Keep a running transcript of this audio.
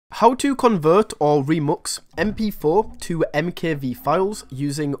how to convert or remux MP4 to MKV files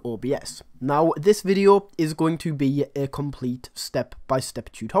using OBS. Now, this video is going to be a complete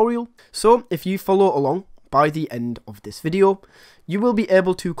step-by-step tutorial, so if you follow along by the end of this video, you will be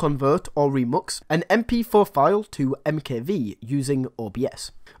able to convert or remux an MP4 file to MKV using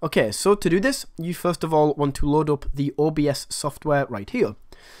OBS. Okay, so to do this, you first of all want to load up the OBS software right here.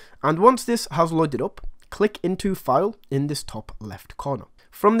 And once this has loaded up, click into File in this top left corner.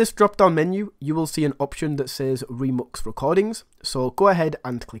 From this drop-down menu, you will see an option that says Remux Recordings, so go ahead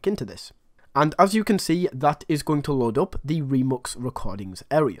and click into this. And as you can see, that is going to load up the Remux Recordings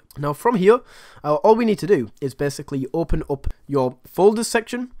area. Now from here, all we need to do is basically open up your folders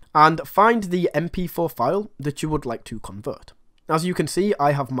section and find the MP4 file that you would like to convert. As you can see,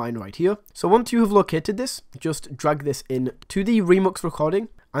 I have mine right here. So once you have located this, just drag this in to the Remux recording.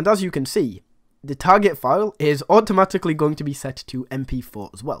 And as you can see, the target file is automatically going to be set to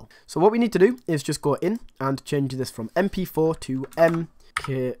MP4 as well. So what we need to do is just go in and change this from MP4 to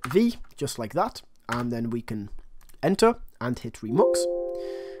MKV, just like that. And then we can enter and hit remux.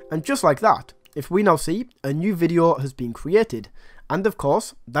 And just like that, if we now see a new video has been created, and of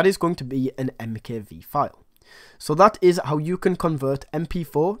course, that is going to be an MKV file. So that is how you can convert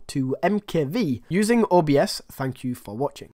MP4 to MKV using OBS. Thank you for watching.